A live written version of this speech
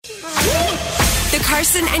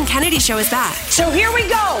Carson and Kennedy Show is back. So here we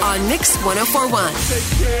go on Mix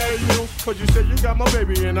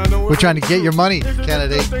 104.1. We're trying to get your money,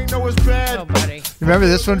 Kennedy. Oh, buddy. Remember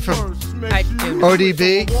this one from I do.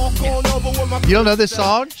 ODB? You don't know this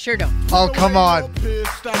song? Sure don't. Oh, come on.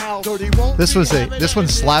 This one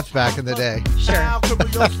slapped back in the day. Sure.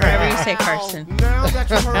 Whatever you say, Carson. I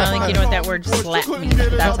don't think you know what that word slap means,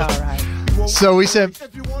 but that's all right. So we sent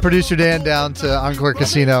producer Dan down to Encore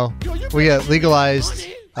Casino. We got legalized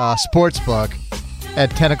sports book at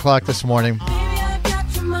 10 o'clock this morning.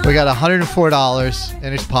 We got $104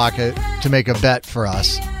 in his pocket to make a bet for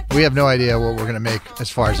us. We have no idea what we're going to make as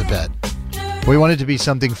far as a bet. We want it to be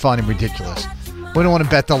something fun and ridiculous. We don't want to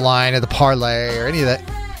bet the line or the parlay or any of that.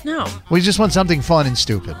 No. We just want something fun and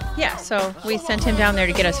stupid. Yeah, so we sent him down there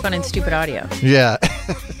to get us fun and stupid audio. Yeah,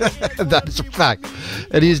 that's a fact.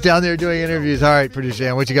 And he's down there doing interviews. All right, producer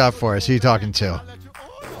Dan, what you got for us? Who you talking to?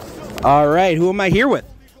 All right, who am I here with?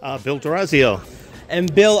 Bill D'Orazio.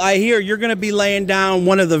 And Bill, I hear you're going to be laying down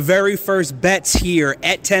one of the very first bets here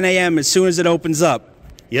at 10 a.m. as soon as it opens up.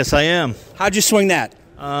 Yes, I am. How'd you swing that?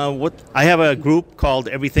 I have a group called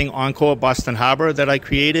Everything Encore Boston Harbor that I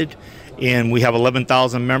created, and we have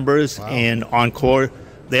 11,000 members. Wow. And Encore,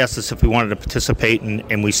 they asked us if we wanted to participate,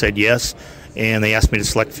 and we said yes. And they asked me to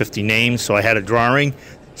select 50 names, so I had a drawing.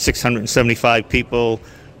 675 people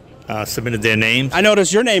submitted their names. I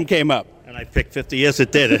noticed your name came up. And I picked 50. Yes,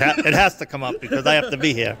 it did. It has to come up because I have to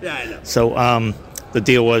be here. Yeah, I know. So the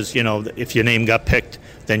deal was, if your name got picked,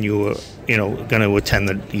 then you were, going to attend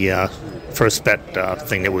the first bet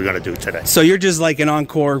thing that we're going to do today. So you're just like an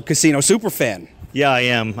Encore Casino super fan. Yeah, I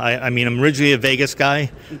am. I mean, I'm originally a Vegas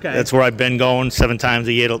guy. Okay. That's where I've been going 7 times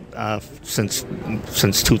a year since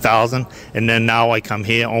 2000. And then now I come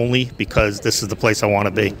here only because this is the place I want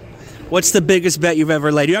to be. What's the biggest bet you've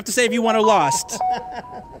ever laid? You don't have to say if you won or lost.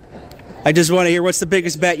 I just want to hear, what's the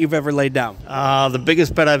biggest bet you've ever laid down? The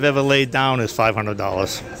biggest bet I've ever laid down is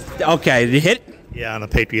 $500. Okay, did you hit? Yeah, on the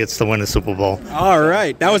Patriots to win the Super Bowl. All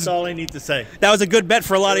right. That's all I need to say. That was a good bet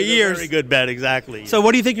for a lot of years. Very good bet, exactly. So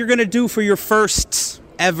what do you think you're going to do for your first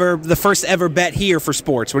ever bet here for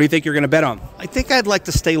sports? What do you think you're going to bet on? I think I'd like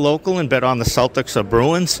to stay local and bet on the Celtics or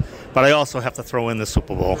Bruins, but I also have to throw in the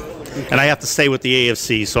Super Bowl. Okay. And I have to stay with the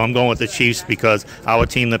AFC, so I'm going with the Chiefs because our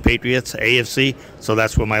team, the Patriots, AFC, so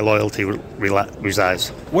that's where my loyalty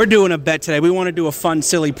resides. We're doing a bet today. We want to do a fun,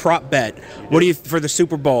 silly prop bet. What do you for the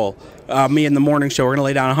Super Bowl? Me and the morning show, we're going to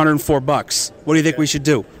lay down $104. What do you think we should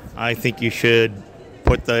do? I think you should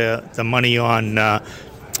put the money on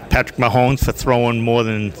Patrick Mahomes for throwing more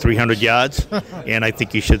than 300 yards, and I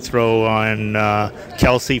think you should throw on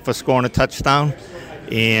Kelsey for scoring a touchdown,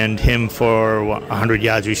 and him for 100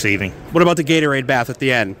 yards receiving. What about the Gatorade bath at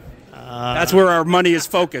the end? That's where our money is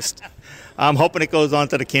focused. I'm hoping it goes on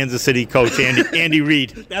to the Kansas City coach, Andy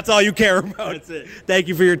Reid. That's all you care about. That's it. Thank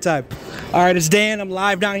you for your time. All right, it's Dan. I'm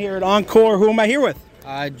live down here at Encore. Who am I here with?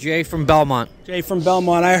 Jay from Belmont. Jay from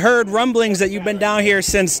Belmont. I heard rumblings that you've been down here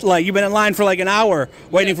since, you've been in line for an hour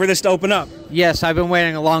waiting for this to open up. Yes, I've been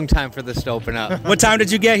waiting a long time for this to open up. What time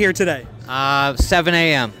did you get here today? 7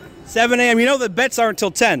 a.m. 7 a.m. You know the bets aren't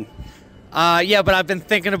until 10. Yeah, but I've been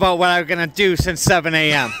thinking about what I'm going to do since 7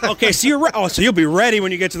 a.m. Okay, so so you'll be ready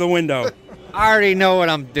when you get to the window. I already know what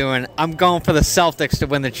I'm doing. I'm going for the Celtics to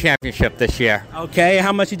win the championship this year. Okay,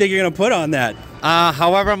 how much do you think you're going to put on that?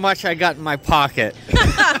 However much I got in my pocket.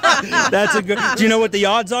 That's a good. Do you know what the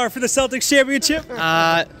odds are for the Celtics championship?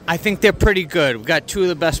 I think they're pretty good. We've got 2 of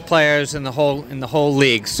the best players in the whole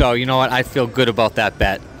league. So you know what? I feel good about that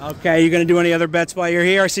bet. Okay, you going to do any other bets while you're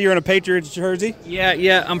here? I see you're in a Patriots jersey.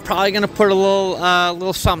 Yeah. I'm probably going to put a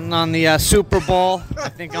little something on the Super Bowl. I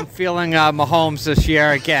think I'm feeling Mahomes this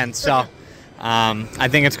year again. So. I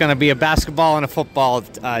think it's going to be a basketball and a football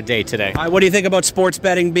day today. What do you think about sports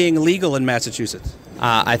betting being legal in Massachusetts?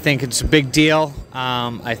 I think it's a big deal.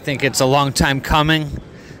 I think it's a long time coming.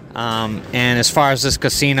 And as far as this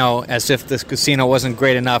casino, as if this casino wasn't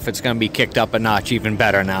great enough, it's going to be kicked up a notch even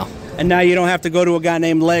better now. And now you don't have to go to a guy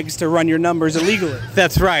named Legs to run your numbers illegally.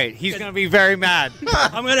 That's right. He's going to be very mad.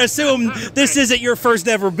 I'm going to assume this isn't your first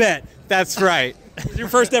ever bet. That's right. Is your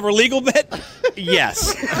first ever legal bet?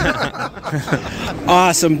 Yes.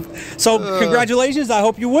 Awesome. So congratulations. I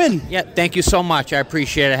hope you win. Yeah, thank you so much. I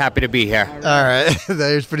appreciate it. Happy to be here. All right.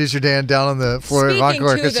 There's producer Dan down on the floor of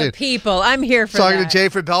Encore Casino. Speaking to the people, I'm here for Talking that. to Jay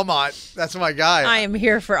from Belmont. That's my guy. I am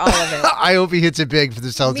here for all of it. I hope he hits it big for the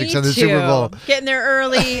Celtics in the Super Bowl. Getting there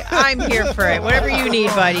early. I'm here for it. Whatever you need,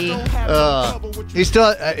 buddy.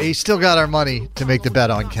 He's still got our money to make the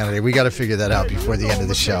bet on Kennedy. We got to figure that out before the end of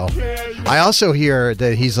the show. I also hear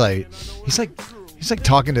that he's like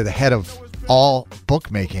talking to the head of all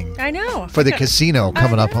bookmaking I know. for the casino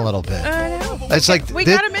coming up a little bit. I know. It's like We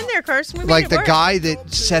got him in there, Carson. We made like it the work. guy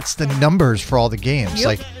that sets the numbers for all the games. Yep.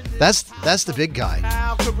 Like that's the big guy.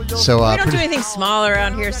 So We don't do anything small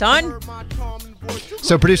around here, son.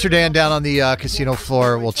 so producer Dan down on the casino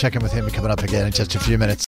floor. We'll check in with him coming up again in just a few minutes.